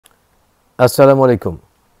আসসালামু আলাইকুম।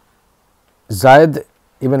 জায়েদ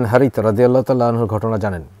ইবন হারিত রাদিয়াল্লাহু তাআলা আনহুর ঘটনা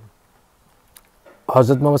জানেন?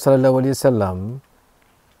 হযরত মুহাম্মদ সাল্লাল্লাহু আলাইহি সাল্লাম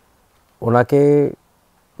ওনাকে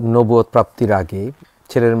নবুয়ত প্রাপ্তির আগে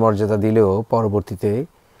ছেলের মর্যাদা দিলেও পরবর্তীতে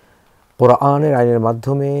কোরআনের আইনের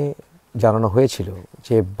মাধ্যমে জানানো হয়েছিল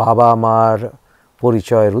যে বাবা মার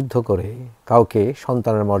পরিচয় রুদ্ধ করে কাউকে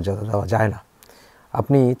সন্তানের মর্যাদা দেওয়া যায় না।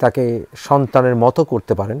 আপনি তাকে সন্তানের মতো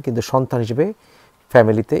করতে পারেন, কিন্তু সন্তান হিসেবে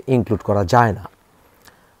ফ্যামিলিতে ইনক্লুড করা যায় না।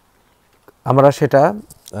 আমরা সেটা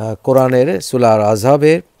কোরআনের সূরা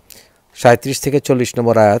আল-আহজাবের ৩৭ থেকে ৪০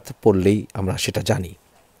 নম্বর আয়াত পড়লেই আমরা সেটা জানি।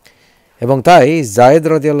 এবং তাই জায়েদ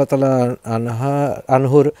রাদিয়াল্লাহু তাআলা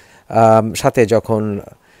আনহুর সাথে যখন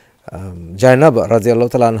জায়নাব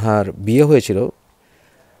রাদিয়াল্লাহু তাআলা আনহার বিয়ে হয়েছিল,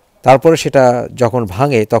 তারপরে সেটা যখন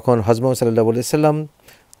ভাঙে তখন হযরত মুহাম্মদ সাল্লাল্লাহু আলাইহি সাল্লাম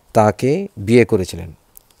তাকে বিয়ে করেছিলেন।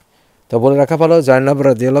 তো বলে রাখা ভালো, জায়নাব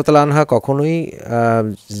রাদিয়াল্লাহু তাআলা আনহা কখনোই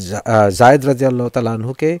জায়েদ রাদিয়াল্লাহু তাআলা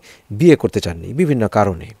আনহুকে বিয়ে করতে চাননি বিভিন্ন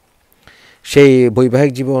কারণে। সেই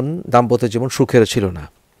বৈবাহিক জীবন, দাম্পত্য জীবন সুখের ছিল না।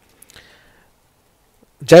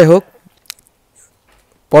 যাই হোক,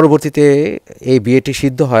 পরবর্তীতে এই বিয়েটি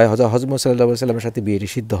সিদ্ধ হয়, হযরত মুহাম্মদ সাল্লাল্লাহু আলাইহি সাল্লামের সাথে বিয়েটি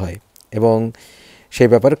সিদ্ধ হয় এবং সেই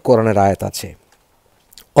ব্যাপারে কোরআনের আয়াত আছে।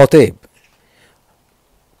 অতএব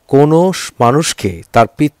কোনো মানুষকে তার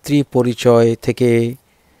পিতৃ পরিচয় থেকে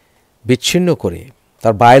বিচ্ছিন্ন করে,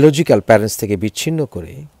 তার বায়োলজিক্যাল প্যারেন্টস থেকে বিচ্ছিন্ন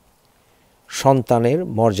করে সন্তানের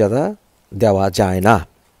মর্যাদা দেওয়া যায় না।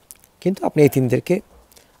 কিন্তু আপনি এতিমদেরকে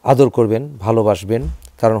আদর করবেন, ভালোবাসবেন,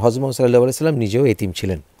 কারণ হযরত মুহাম্মদ সাল্লাল্লাহু আলাইহি সাল্লাম নিজেও এতিম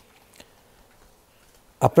ছিলেন।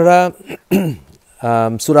 আপনারা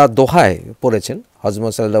সূরা দোহায় পড়েছেন, হযরত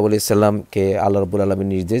মুহাম্মদ সাল্লাল্লাহু আলাইহি সাল্লামকে আল্লাহ রাব্বুল আলামিন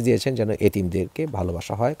নির্দেশ দিয়েছেন যেন এতিমদেরকে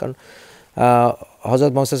ভালোবাসা হয়, কারণ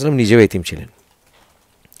হযরত মুহাম্মদ সাল্লাল্লাহু আলাইহি সাল্লাম নিজেও এতিম ছিলেন।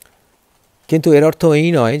 কিন্তু এর অর্থ এই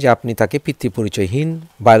নয় যে আপনি তাকে পিতৃ পরিচয়হীন,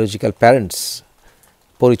 বায়োলজিক্যাল প্যারেন্টস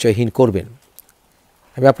পরিচয়হীন করবেন।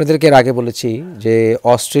 আমি আপনাদেরকে এর আগে বলেছি যে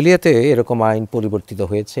অস্ট্রেলিয়াতে এরকম আইন পরিবর্তিত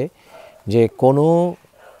হয়েছে যে কোনো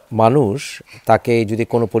মানুষ, তাকে যদি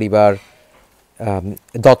কোনো পরিবার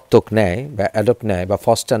দত্তক নেয় বা অ্যাডপ্ট নেয় বা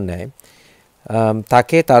ফস্টার নেয়,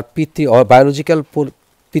 তাকে তার বায়োলজিক্যাল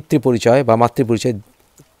পিতৃ পরিচয় বা মাতৃ পরিচয়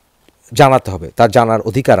জানাতে হবে, তার জানার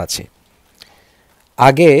অধিকার আছে।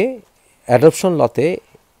 আগে অ্যাডপশন লতে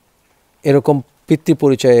এরকম পিতৃ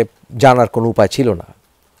পরিচয়ে জানার কোনো উপায় ছিল না,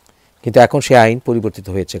 কিন্তু এখন সে আইন পরিবর্তিত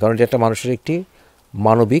হয়েছে, কারণ এটা একটা মানুষের একটি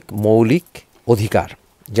মানবিক মৌলিক অধিকার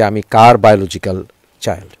যে আমি কার বায়োলজিক্যাল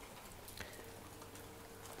চাইল্ড।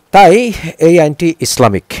 তাই এই আইনটি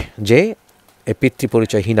ইসলামিক, যে পিতৃ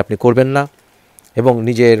পরিচয়হীন আপনি করবেন না এবং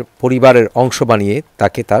নিজের পরিবারের অংশ বানিয়ে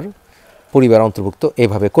তাকে তার পরিবার অন্তর্ভুক্ত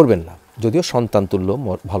এভাবে করবেন না, যদিও সন্তান তুল্য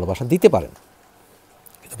ভালোবাসা দিতে পারেন,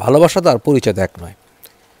 কিন্তু ভালোবাসা তো আর পরিচয় এক নয়।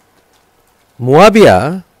 মুয়াবিয়া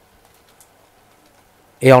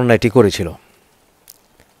এই অন্যায়টি করেছিল।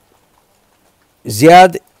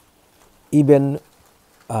 জিয়াদ ইবেন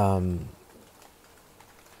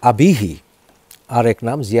আবিহি, আর এক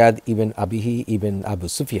নাম জিয়াদ ইবেন আবিহি ইবেন আবু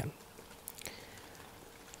সুফিয়ান,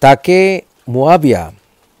 তাকে মুয়াবিয়া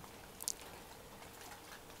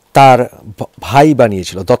তার ভাই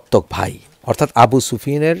বানিয়েছিল, দত্তক ভাই, অর্থাৎ আবু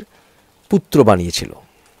সুফিয়ানের পুত্র বানিয়েছিল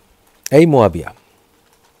এই মুয়াবিয়া।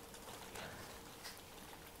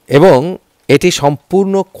 এবং এটি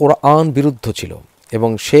সম্পূর্ণ কোরআন বিরুদ্ধ ছিল এবং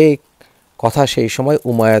সেই কথা সেই সময়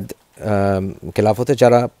উমাইয়াদ খেলাফতে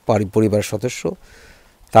যারা পরিবারের সদস্য,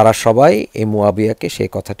 তারা সবাই এই মুয়াবিয়াকে সেই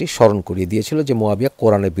কথাটি স্মরণ করিয়ে দিয়েছিল যে মুয়াবিয়া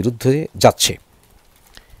কোরআনের বিরুদ্ধে যাচ্ছে।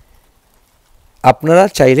 আপনারা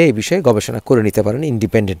চাইলে এই বিষয়ে গবেষণা করে নিতে পারেন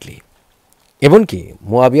ইন্ডিপেন্ডেন্টলি। এমনকি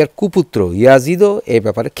মুয়াবিয়ার কুপুত্র ইয়াজিদও এই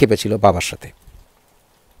ব্যাপারে খেপেছিল বাবার সাথে।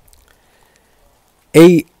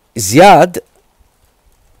 এই জিয়াদ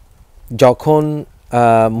যখন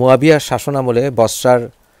মুয়াবিয়ার শাসনামলে বসরার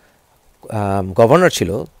গভর্নর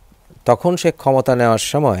ছিল, তখন সে ক্ষমতা নেওয়ার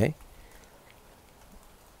সময়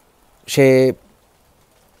সে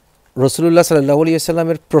রাসূলুল্লাহ সাল্লাল্লাহু আলাইহি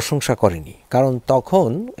ওয়াসাল্লামের প্রশংসা করেনি, কারণ তখন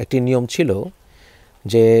একটি নিয়ম ছিল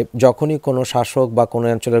যে যখনই কোনো শাসক বা কোনো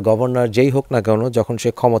অঞ্চলের গভর্নর যেই হোক না কেন, যখন সে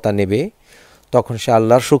ক্ষমতা নেবে তখন সে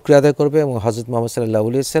আল্লাহর শুকরিয়া আদায় করবে এবং হযরত মুহাম্মদ সাল্লাল্লাহু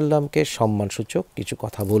আলাইহি ওয়াসাল্লামকে সম্মানসূচক কিছু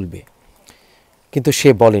কথা বলবে। কিন্তু সে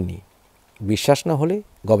বলেনি। বিশ্বাস না হলে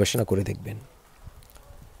গবেষণা করে দেখবেন।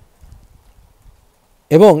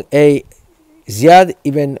 এবং এই জিয়াদ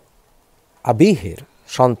ইবেন আবিহের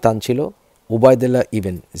সন্তান ছিল উবাইদুল্লাহ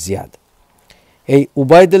ইবেন জিয়াদ। এই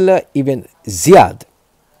উবাইদুল্লাহ ইবেন জিয়াদ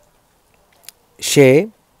সে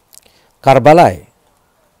কারবালায়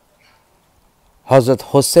হযরত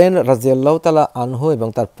হোসেন রাদিয়াল্লাহু তাআলা আনহু এবং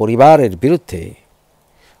তার পরিবারের বিরুদ্ধে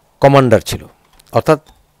কমান্ডার ছিল, অর্থাৎ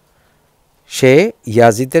সে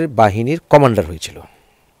ইয়াজিদের বাহিনীর কমান্ডার হয়েছিল।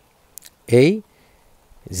 এই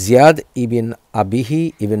জিয়াদ ইবিন আবিহি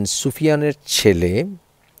ইবিন সুফিয়ানের ছেলে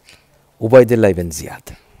উবাইদুল্লাহ ইবিন জিয়াদ,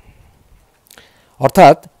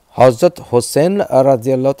 অর্থাৎ হযরত হোসেন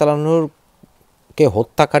রাদিয়াল্লাহু তাআলা আনহুর কে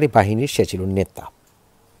হত্যাকারী বাহিনীর সে ছিল নেতা,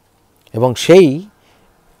 এবং সেই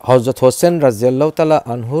হযরত হোসেন রাদিয়াল্লাহু তাআলা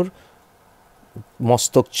আনহুর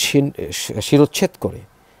মস্তক শিরোচ্ছেদ করে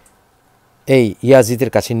এই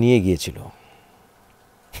ইয়াজিদের কাছে নিয়ে গিয়েছিল।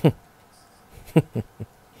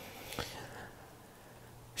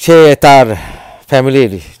 সে তার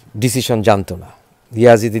ফ্যামিলির ডিসিশন জানতো না,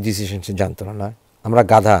 ইয়াজিদের ডিসিশন সে জানতো না, আমরা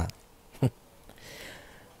গাধা।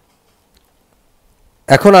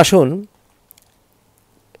 এখন আসুন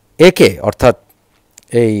একে, অর্থাৎ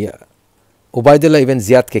এই উবাইদুল্লাহ ইবেন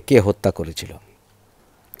জিয়াদকে কে হত্যা করেছিল?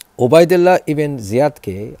 উবাইদুল্লাহ ইবেন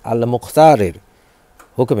জিয়াদকে আল মুখতারের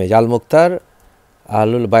হুকুমে, আল মুখতার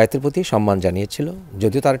আহলুল বায়াতের প্রতি সম্মান জানিয়েছিল,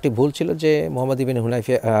 যদিও তার একটি ভুল ছিল যে মোহাম্মদ ইবিন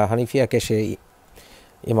হানিফিয়াকে সে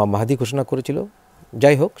ইমাম মাহদি ঘোষণা করেছিল।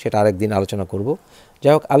 যাই হোক, সেটা আরেকদিন আলোচনা করব।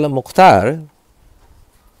 যাই হোক, আল মুখতার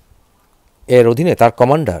এর অধীনে তার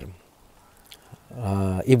কমান্ডার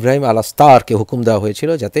ইব্রাহিম আল আস্তারকে হুকুম দেওয়া হয়েছিল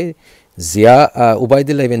যাতে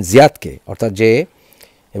উবাইদুল্লাহ ইবেন জিয়াদকে, অর্থাৎ যে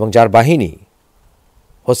এবং যার বাহিনী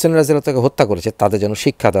হোসেন রাদিয়াল্লাহু হত্যা করেছে তাদের যেন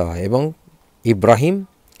শিক্ষা দেওয়া হয়, এবং ইব্রাহিম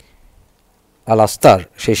আল আস্তার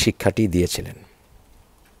সেই শিক্ষাটি দিয়েছিলেন।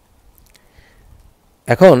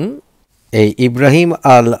 এখন এই ইব্রাহিম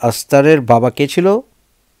আল আস্তারের বাবা কে ছিল?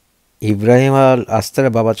 ইব্রাহিম আল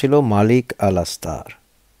আস্তারের বাবা ছিল মালিক আল আস্তার।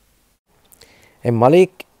 এই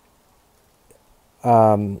মালিক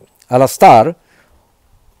আল আস্তার,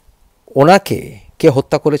 ওনাকে কে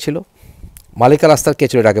হত্যা করেছিল? মালিক আল আস্তার কে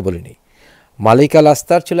ছিল এর আগে বলিনি। মালিক আল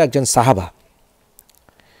আস্তার ছিল একজন সাহাবা,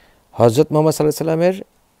 হযরত মুহাম্মদ সাল্লাল্লাহু আলাইহি সাল্লামের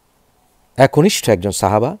একনিষ্ঠ একজন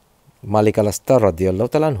সাহাবা, মালিক আল আস্তার রাদিয়াল্লাহু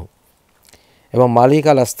তাআলা আনহু। এবং মালিক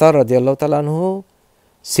আল আস্তার রাদিয়াল্লাহু তাআলা আনহু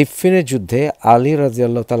সিফফিনের যুদ্ধে আলী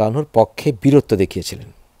রাদিয়াল্লাহু তাআলা আনহুর পক্ষে বীরত্ব দেখিয়েছিলেন।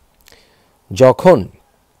 যখন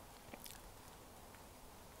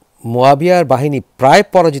মুয়াবিয়ার বাহিনী প্রায়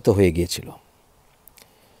পরাজিত হয়ে গিয়েছিল,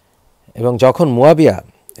 এবং যখন মুয়াবিয়া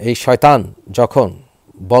এই শয়তান যখন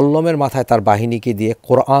বল্লমের মাথায় তার বাহিনীকে দিয়ে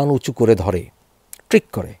কোরআন উঁচু করে ধরে, ট্রিক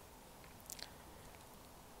করে,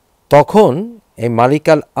 তখন এই মালিক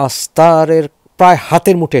আল আস্তারের প্রায়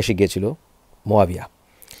হাতের মুঠে এসে গিয়েছিল মুয়াবিয়া।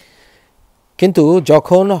 কিন্তু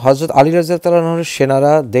যখন হযরত আলী রাদিয়াল্লাহু তাআলা আনহুর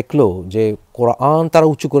সেনারা দেখলো যে কোরআন তারা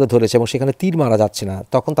উঁচু করে ধরেছে এবং সেখানে তীর মারা যাচ্ছে না,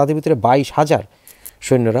 তখন তাদের ভিতরে 22,000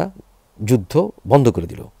 সৈন্যরা যুদ্ধ বন্ধ করে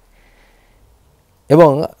দিল।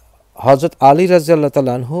 এবং হযরত আলী রাদিয়াল্লাহু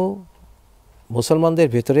তাআলা আনহু মুসলমানদের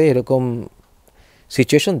ভেতরে এরকম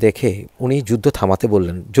সিচুয়েশন দেখে উনি যুদ্ধ থামাতে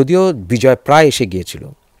বললেন, যদিও বিজয় প্রায় এসে গিয়েছিল।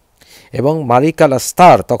 এবং মালিক আল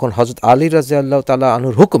আস্তার তখন হযরত আলী রাদিয়াল্লাহু তাআলা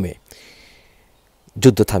আনহুর হুকুমে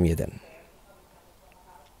যুদ্ধ থামিয়ে দেন,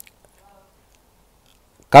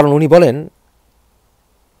 কারণ উনি বলেন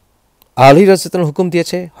আলী রাদিয়াল্লাহু তাআলা হুকুম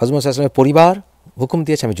দিয়েছে, হযরত মুহাম্মদ সাল্লাল্লাহু আলাইহি ওয়াসাল্লামের পরিবার হুকুম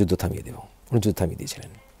দিয়েছে, আমি যুদ্ধ থামিয়ে দেব। উনি যুদ্ধ থামিয়ে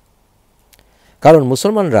দিয়েছিলেন। কারণ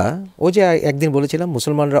মুসলমানরা, ওই যে একদিন বলেছিলাম,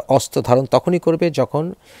 মুসলমানরা অস্ত্র ধারণ তখনই করবে যখন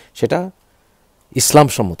সেটা ইসলাম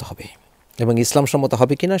সম্মত হবে, এবং ইসলাম সম্মত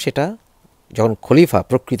হবে কিনা সেটা যখন খলিফা,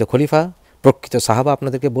 প্রকৃত সাহাবা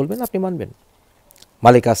আপনাদেরকে বলবেন, আপনি মানবেন।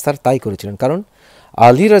 মালিক আস্তার তাই করেছিলেন, কারণ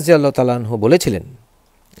আলী রাদিয়াল্লাহু তাআলা আনহু বলেছিলেন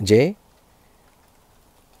যে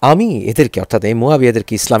আমি এদেরকে, অর্থাৎ এই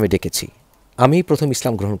মুয়াবিয়াদেরকে ইসলামে ডেকেছি, আমি প্রথম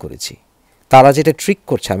ইসলাম গ্রহণ করেছি, তারা যেটা ট্রিক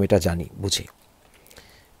করছে আমি এটা জানি বুঝি।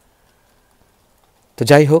 তো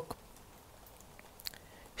যাই হোক,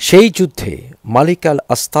 সেই যুদ্ধে মালিক আল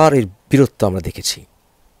আস্তারের বীরত্ব আমরা দেখেছি।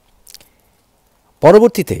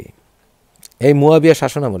 পরবর্তীতে এই মুয়াবিয়া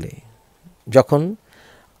শাসনামলে যখন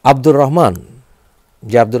আব্দুর রহমান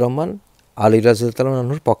আলী রাদিয়াল্লাহু তাআলা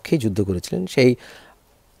আনহুর পক্ষে যুদ্ধ করেছিলেন, সেই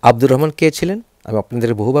আব্দুর রহমান কে ছিলেন? আমি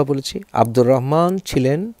আপনাদের বহুবার বলেছি, আব্দুর রহমান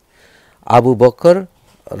ছিলেন আবু বকর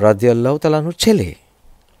রাদিয়াল্লাহু তাআলা আনহুর ছেলে।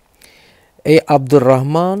 এই আব্দুর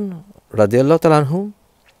রহমান রাদিয়াল্লাহু তাআলা আনহু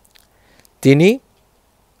তিনি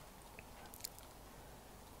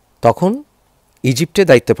তখন ইজিপ্টে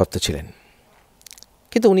দায়িত্বপ্রাপ্ত ছিলেন,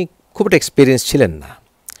 কিন্তু উনি খুব একটা এক্সপিরিয়েন্স ছিলেন না।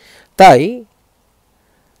 তাই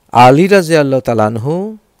আলী রাদিয়াল্লাহু তাআলা আনহু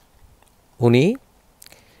উনি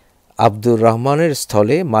আব্দুর রহমানের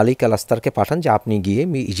স্থলে মালিক আল আস্তারকে পাঠান যে আপনি গিয়ে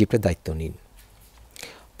ইজিপ্টের দায়িত্ব নিন।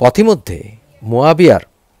 পথিমধ্যে মুয়াবিয়ার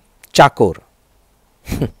চাকর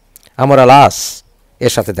আমর আল আস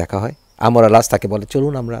এর সাথে দেখা হয়। আমর আল আস তাকে বলে,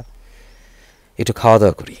 চলুন আমরা একটু খাওয়া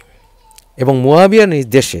দাওয়া করি। এবং মুয়াবিয়ার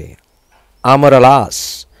নির্দেশে আমর আল আস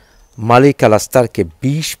মালিক আল আস্তারকে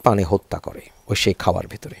 ২০ পানে হত্যা করে ওই সেই খাওয়ার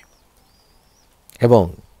ভেতরে। এবং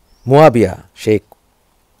মুয়াবিয়া সেই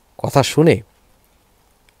কথা শুনে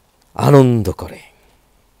আনন্দ করে।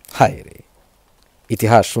 হায় রে,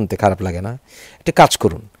 ইতিহাস শুনতে খারাপ লাগে না? একটা কাজ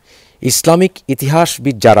করুন, ইসলামিক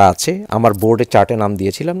ইতিহাসবিদ যারা আছে, আমার বোর্ডে চার্টে নাম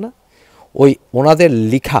দিয়েছিলাম না, ওনাদের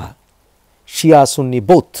লিখা, শিয়া সুন্নি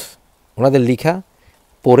বোথ, ওনাদের লিখা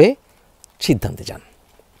পড়ে সিদ্ধান্তে যান।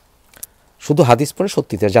 শুধু হাদিস পড়ে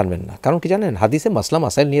সত্যিতে জানবেন না, কারণ কি জানেন, হাদিসে মাসলা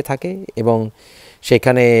মাসাইল নিয়ে থাকে এবং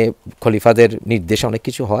সেখানে খলিফাদের নির্দেশে অনেক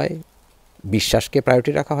কিছু হয়, বিশ্বাসকে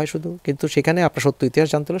প্রায়োরিটি রাখা হয় শুধু, কিন্তু সেখানে আপনার সত্য ইতিহাস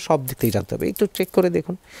জানতে হলে সব দিক থেকে জানতে হবে। একটু চেক করে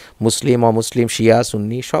দেখুন, মুসলিম অমুসলিম শিয়া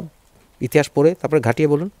সুন্নি সব ইতিহাস পড়ে তারপরে ঘাটিয়ে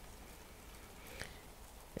বলুন।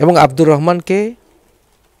 এবং আব্দুর রহমানকে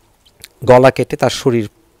গলা কেটে তার শরীর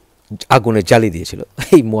আগুনে জ্বালিয়ে দিয়েছিল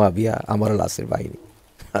এই মুয়াবিয়া আমার লাসের বাহিনী।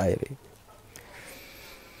 হায় রে।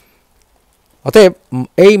 অতএব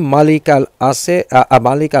এই মালিক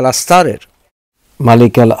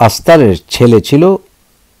আল আস্তারের ছেলে ছিল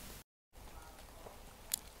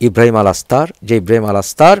ইব্রাহিম আল আস্তার, যে ইব্রাহিম আল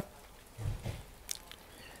আস্তার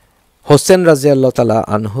হোসেন রাজিয়াল্লাহু তাআলা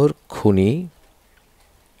আনহুর খুনি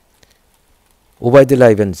উবাইদুল্লাহ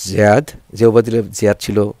ইবনে জিয়াদ, যে উবাইদুল্লাহ জিয়াদ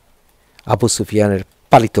ছিল আবু সুফিয়ানের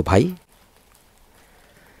পালিত ভাই,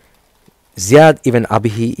 জিয়াদ ইবেন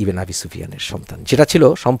আবিহি ইবেন আবি সুফিয়ানের সন্তান, যেটা ছিল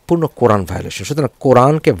সম্পূর্ণ কোরআন ভায়োলেশন। সুতরাং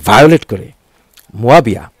কোরআনকে ভায়োলেট করে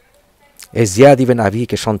মুয়াবিয়া এই জিয়াদ ইবেন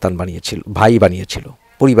আবিহিকে সন্তান বানিয়েছিল, ভাই বানিয়েছিল,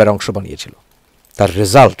 পরিবারের অংশ বানিয়েছিল। তার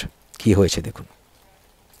রেজাল্ট কি হয়েছে দেখুন।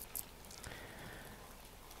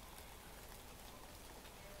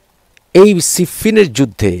 এই সিফিনের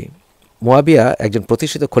যুদ্ধে মুয়াবিয়া একজন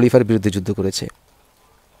প্রতিষ্ঠিত খলিফার বিরুদ্ধে যুদ্ধ করেছে।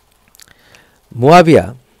 মুয়াবিয়া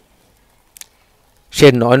সে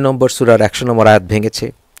 9 নম্বর সূরার 100 নম্বর আয়াত ভেঙেছে,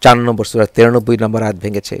 4 নম্বর সূরার 93 নম্বর আয়াত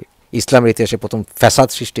ভেঙেছে, ইসলামের ইতিহাসে প্রথম ফ্যাসাদ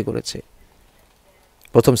সৃষ্টি করেছে,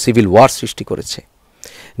 প্রথম সিভিল ওয়ার সৃষ্টি করেছে,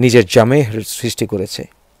 নিজের জামেহ সৃষ্টি করেছে।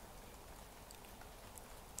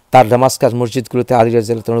 তার দামাস্কাস মসজিদগুলোতে আলী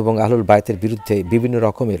রাদিয়াল্লাহু তাআলা এবং আহলুল বায়তের বিরুদ্ধে বিভিন্ন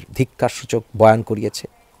রকমের ধিক্কারসূচক বয়ান করিয়েছে,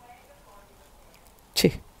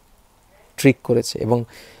 ট্রিক করেছে, এবং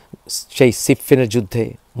সেই সিফিনের যুদ্ধে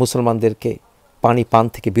মুসলমানদেরকে পানি পান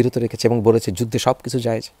থেকে বিরত রেখেছে এবং বলেছে যুদ্ধে সব কিছু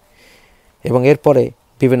জায়েজ। এবং এরপরে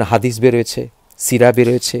বিভিন্ন হাদিস বেরোয়েছে, সিরা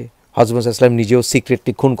বেরোয়েছে, হযরত মুহাম্মদ সাল্লাল্লাহু আলাইহি ওয়াসাল্লাম নিজেও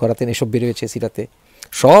সিক্রেটলি খুন করাতেন, এসব বেরোয়েছে সিরাতে।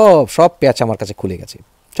 সব প্যাচ আমার কাছে খুলে গেছে,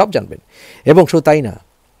 সব জানবেন। এবং শুধু তাই না,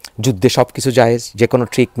 যুদ্ধে সব কিছু জায়েজ, যে কোনো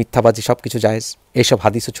ট্রিক মিথ্যাবাজি সব কিছু জায়েজ, এইসব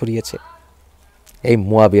হাদিসও ছড়িয়েছে এই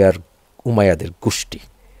মুয়াবিয়ার উমাইয়াদের গোষ্ঠী।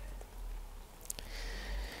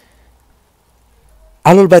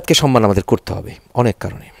 আহলুল বায়তকে সম্মান আমাদের করতে হবে অনেক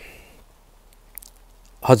কারণে।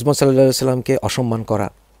 হযরত মুহাম্মদ সাল্লাল্লাহু আলাইহি ওয়াসাল্লামকে অসম্মান করা,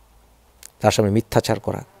 তার সামনে মিথ্যাচার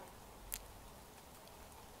করা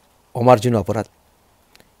অমার্জনীয় অপরাধ।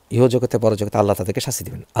 ইহজগতে পরজগতে আল্লাহ তাদেরকে শাস্তি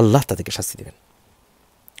দেবেন, আল্লাহ তাদেরকে শাস্তি দেবেন,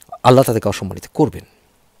 আল্লাহ তাদেরকে অসম্মানিত করবেন।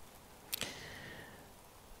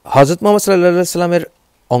 হযরত মুহাম্মদ সাল্লাল্লাহু আলাইহি ওয়াসাল্লামের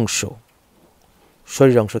অংশ,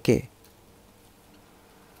 শরীর অংশ কে?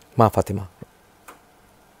 মা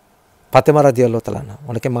ফাতেমা রাদিয়াল্লাহু তাআলা আনহা।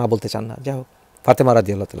 অনেকে মা বলতে চান না, যাই হোক, ফাতেমা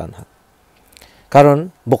রাদিয়াল্লাহু তাআলা আনহা। কারণ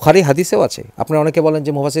বুখারী হাদিসেও আছে। আপনারা অনেকে বলেন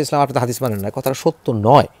যে মুহাম্মদ ইসলাম আপনার হাদিস মানেন না, কথাটা সত্য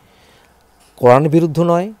নয়। কোরআন বিরুদ্ধ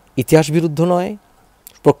নয়, ইতিহাস বিরুদ্ধ নয়,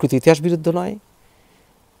 প্রকৃত ইতিহাস বিরুদ্ধ নয়।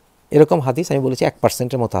 এরকম হাদিস আমি বলেছি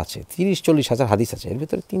 1% মতো আছে। 30-40 হাজার হাদিস আছে, এর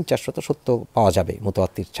ভিতরে 300-400 তো সত্য পাওয়া যাবে,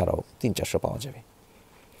 মুতাওয়াত্তির ছাড়াও 300-400 পাওয়া যাবে।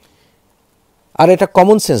 আর এটা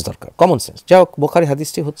কমন সেন্স দরকার, কমন সেন্স। যাই হোক, বুখারী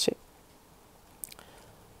হাদিসটি হচ্ছে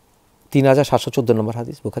 3714 নম্বর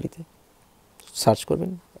হাদিস বুখারীতে, সার্চ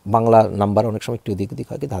করবেন। বাংলা নাম্বার অনেক সময় একটু এদিক ওদিক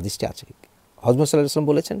হয়, কিন্তু হাদিসটি আছে। হযরত মুহাম্মদ সাল্লাল্লাহু আলাইহি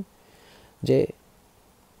ওয়াসাল্লাম বলেছেন যে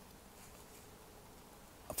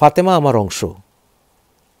ফাতেমা আমার অংশ,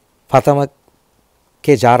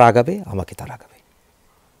 ফাতেমাকে যার আগাবে আমাকে তার আগাবে।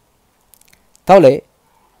 তাহলে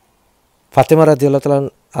ফাতেমা রাদিয়াল্লাহু তাআলা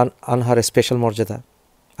আনহার স্পেশাল মর্যাদা,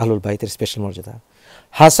 আহলুল বাইতের স্পেশাল মর্যাদা।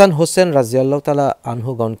 হাসান হোসেন রাদিয়াল্লাহু তাআলা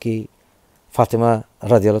আনহুগণ কি ফাতেমা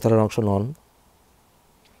রাদিয়াল্লাহু তাআলার অংশ নন?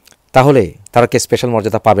 তাহলে তারা কে স্পেশাল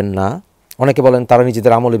মর্যাদা পাবেন না? অনেকে বলেন তারা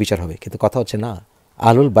নিজেদের আমলে বিচার হবে, কিন্তু কথা হচ্ছে না,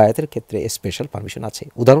 আহলুল বায়াতের ক্ষেত্রে স্পেশাল পারমিশন আছে।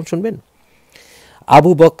 উদাহরণ শুনবেন,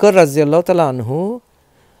 আবু বকর রাদিয়াল্লাহু তাআলা আনহু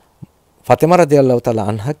ফাতেমা রাদিয়াল্লাহু তাআলা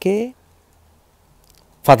আনহাকে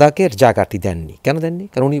ফাদাকের জায়গাটি দেননি। কেন দেননি?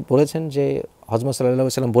 কারণ উনি বলেছেন যে হযরত সাল্লাল্লাহু আলাইহি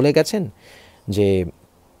ওয়াসাল্লাম বলে গেছেন যে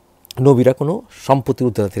নবীরা কোনো সম্পত্তির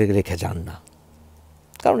উত্তরাধিকারী রেখে যান না,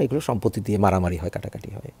 কারণ এগুলো সম্পত্তি দিয়ে মারামারি হয়, কাটাকাটি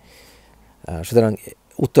হয়। সুতরাং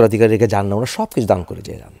উত্তরাধিকারী রেখে যান না, ওরা সব কিছু দান করে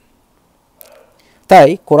যে যান। তাই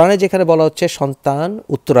কোরআনে যেখানে বলা হচ্ছে সন্তান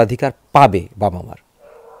উত্তরাধিকার পাবে বাবা মার,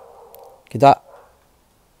 কিন্তু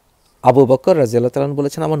আবু বকর রাদিয়াল্লাহু তাআলা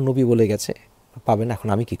বলেছেন আমার নবী বলে গেছে পাবেন, এখন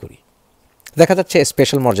আমি কি করি? দেখা যাচ্ছে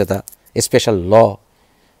স্পেশাল মর্যাদা, স্পেশাল ল,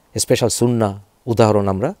 স্পেশাল সুন্নাহ উদাহরণ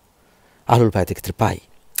আমরা আহলুল বায়তের ক্ষেত্রে পাই।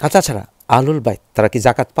 আচ্ছা, তাছাড়া আহলুল বাইত তারা কি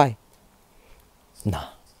জাকাত পায়? না।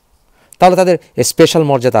 তাহলে তাদের স্পেশাল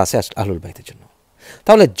মর্যাদা আছে আহলুল বাইতের জন্য।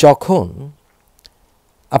 তাহলে যখন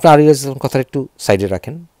আপনি আলী রাদিয়াল্লাহু কথাটা একটু সাইডে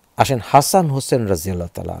রাখেন, আসেন হাসান হোসেন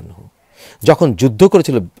রাদিয়াল্লাহু তাআলা আনহু যখন যুদ্ধ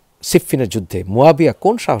করেছিল সিফফিনের যুদ্ধে, মুয়াবিয়া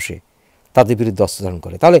কোন সাহসে তাদের বিরুদ্ধে অস্ত্র ধারণ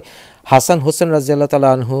করে? তাহলে হাসান হোসেন রাদিয়াল্লাহু তাআলা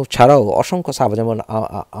আনহু ছাড়াও অসংখ্য সাহাবা, যেমন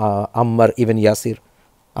আম্মার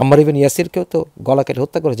ইবনে ইয়াসিরকেও তো গলা কেটে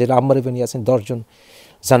হত্যা করেছে। আম্মার ইবনে ইয়াসির 10 জন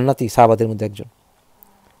জান্নাতি সাহাবাদের মধ্যে একজন।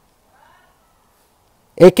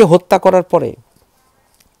 একে হত্যা করার পরে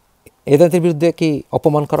এদের বিরুদ্ধে কি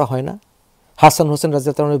অপমান করা হয় না? হাসান হোসেন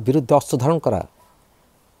রাদিয়াল্লাহু তাআলার বিরুদ্ধে অস্ত্র ধারণ করা,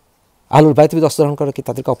 আহলুল বাইতের বিরুদ্ধে অস্ত্র ধারণ করা কি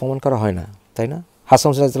তাদেরকে অপমান করা হয় না? তাই না? হাসান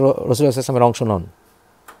হোসেন রাদিয়াল্লাহু রাসূলুল্লাহ সাল্লাল্লাহু আলাইহি ওয়াসাল্লামের অংশ নন।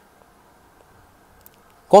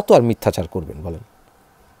 কত আর মিথ্যাচার করবেন বলেন?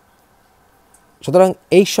 সুতরাং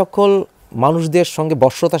এই সকল মানুষদের সঙ্গে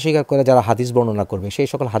বশ্যতা স্বীকার করে যারা হাদিস বর্ণনা করবে, সেই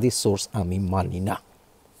সকল হাদিস সোর্স আমি মানি না।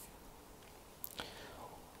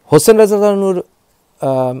 হোসেন রাদিয়াল্লাহু আনহুর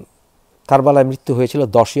কারবালায় মৃত্যু হয়েছিল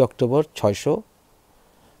 10ই অক্টোবর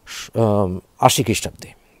 680 খ্রিস্টাব্দে।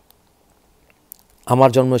 আমার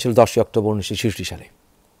জন্ম হয়েছিল 10ই অক্টোবর 1966 সালে।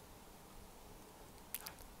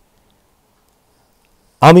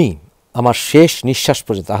 আমি আমার শেষ নিঃশ্বাস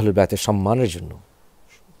পর্যন্ত আহলুল বাইতের সম্মানের জন্য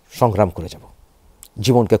সংগ্রাম করে যাব,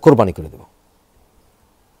 জীবনকে কোরবানি করে দেব।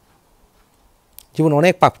 জীবন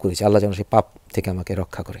অনেক পাপ করেছি, আল্লাহ যেন সেই পাপ থেকে আমাকে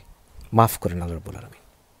রক্ষা করে, মাফ করেন আল্লাহ রাব্বুল আলামিন।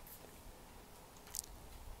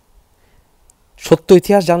 সত্য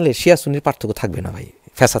ইতিহাস জানলে শিয়া সুন্নির পার্থক্য থাকবে না ভাই,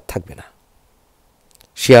 ফ্যাসাদ থাকবে না।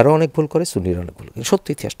 শিয়ারও অনেক ভুল করে, সুন্নিরও অনেক ভুল করে, সত্য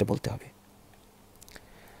ইতিহাসটা বলতে হবে।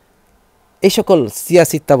 এই সকল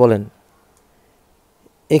সিয়াসিত্তা বলেন,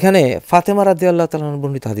 এখানে ফাতেমা রাদিয়াল্লাহু তাআলা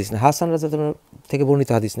বর্ণিত হাদিস নেই, হাসান রাদিয়াল্লাহু তাআলা থেকে বর্ণিত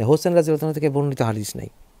হাদিস নেই, হোসেন রাদিয়াল্লাহু তাআলা থেকে বর্ণিত হাদিস নেই।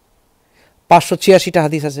 586টা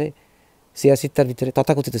হাদিস আছে সিয়াসিত্তার ভিতরে,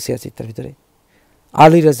 তথাকথিত সিয়াসিত্তার ভিতরে,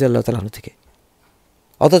 আলী রাদিয়াল্লাহু তাআলা থেকে।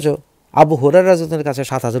 অথচ আবু হুরায়রা রাদিয়াল্লাহু তাআলার কাছে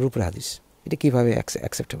 7000 উপরে হাদিস। এটা কীভাবে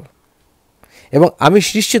অ্যাকসেপ্টেবল? এবং আমি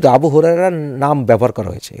নিশ্চিত আবু হুরায়রার নাম ব্যবহার করা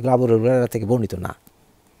হয়েছে, এগুলো আবু হুরায়রা থেকে বর্ণিত না,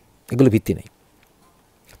 এগুলো ভিত্তি নেই।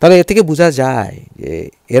 তাহলে এ থেকে বোঝা যায় যে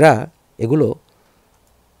এরা এগুলো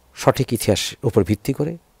সঠিক ইতিহাসের উপর ভিত্তি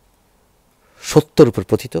করে সত্যের উপর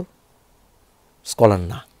প্রথিত স্কলার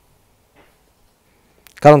না।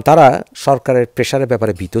 কারণ তারা সরকারের প্রেশারের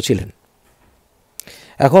ব্যাপারে ভীত ছিলেন।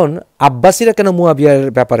 এখন আব্বাসীরা কেন মুয়াবিয়ার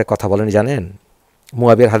ব্যাপারে কথা বলেন জানেন?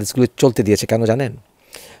 মুয়াবিয়ার হাদিসগুলি চলতে দিয়েছে কেন জানেন?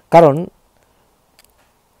 কারণ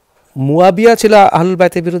মুয়াবিয়া ছিল আহলুল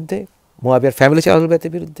বাইতের বিরুদ্ধে, মুয়াবিয়ার ফ্যামিলি ছিল আহলুল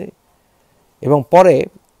বাইতের বিরুদ্ধে, এবং পরে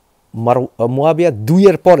মুয়াবিয়া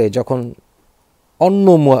 2-এর পরে যখন অন্য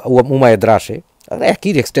উমাইয়াদরা আসে,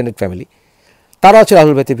 একই এক্সটেন্ডেড ফ্যামিলি, তারাও ছিল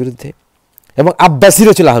আহলুল বাইতের বিরুদ্ধে, এবং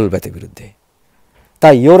আব্বাসীরও ছিল আহলুল বাইতের বিরুদ্ধে।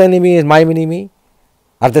 তাই your enemy is my enemy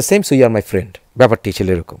are the same, so you R my friend, ব্যাপারটি ছিল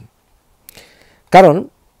এরকম। কারণ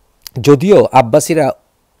যদিও আব্বাসীরা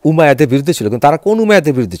উমাইয়াদের বিরুদ্ধে ছিল, কিন্তু তারা কোন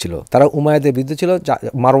উমাইয়াদের বিরুদ্ধে ছিল? তারা উমাইয়াদের বিরুদ্ধে ছিল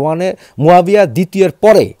মারওয়ানে মুয়াবিয়া দ্বিতীয়ের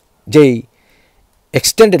পরে যেই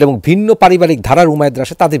এক্সটেন্ডেড এবং ভিন্ন পারিবারিক ধারার উমাইয়াদরা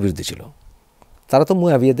আসে তাদের বিরুদ্ধে ছিল। তারা তো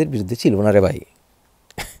মুয়াবিয়াদের বিরুদ্ধে ছিল না রে ভাই।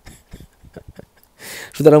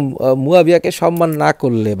 সুতরাং মুয়াবিয়াকে সম্মান না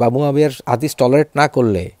করলে বা মুয়াবিয়ার হাদিস টলারেট না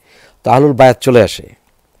করলে তো আহলুল বায়াত চলে আসে।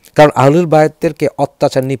 কারণ আহলুল বায়াতদেরকে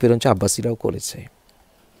অত্যাচার নিপীড়ন আব্বাসীরাও করেছে।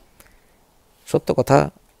 সত্য কথা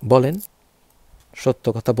বলেন, সত্য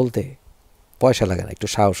কথা বলতে পয়সা লাগে না, একটু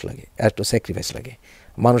সাহস লাগে, একটু স্যাক্রিফাইস লাগে।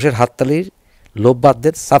 মানুষের হাততালির লোভ বাদ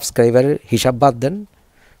দেন, সাবস্ক্রাইবারের হিসাব বাদ দেন,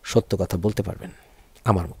 সত্য কথা বলতে পারবেন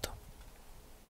আমার মতো।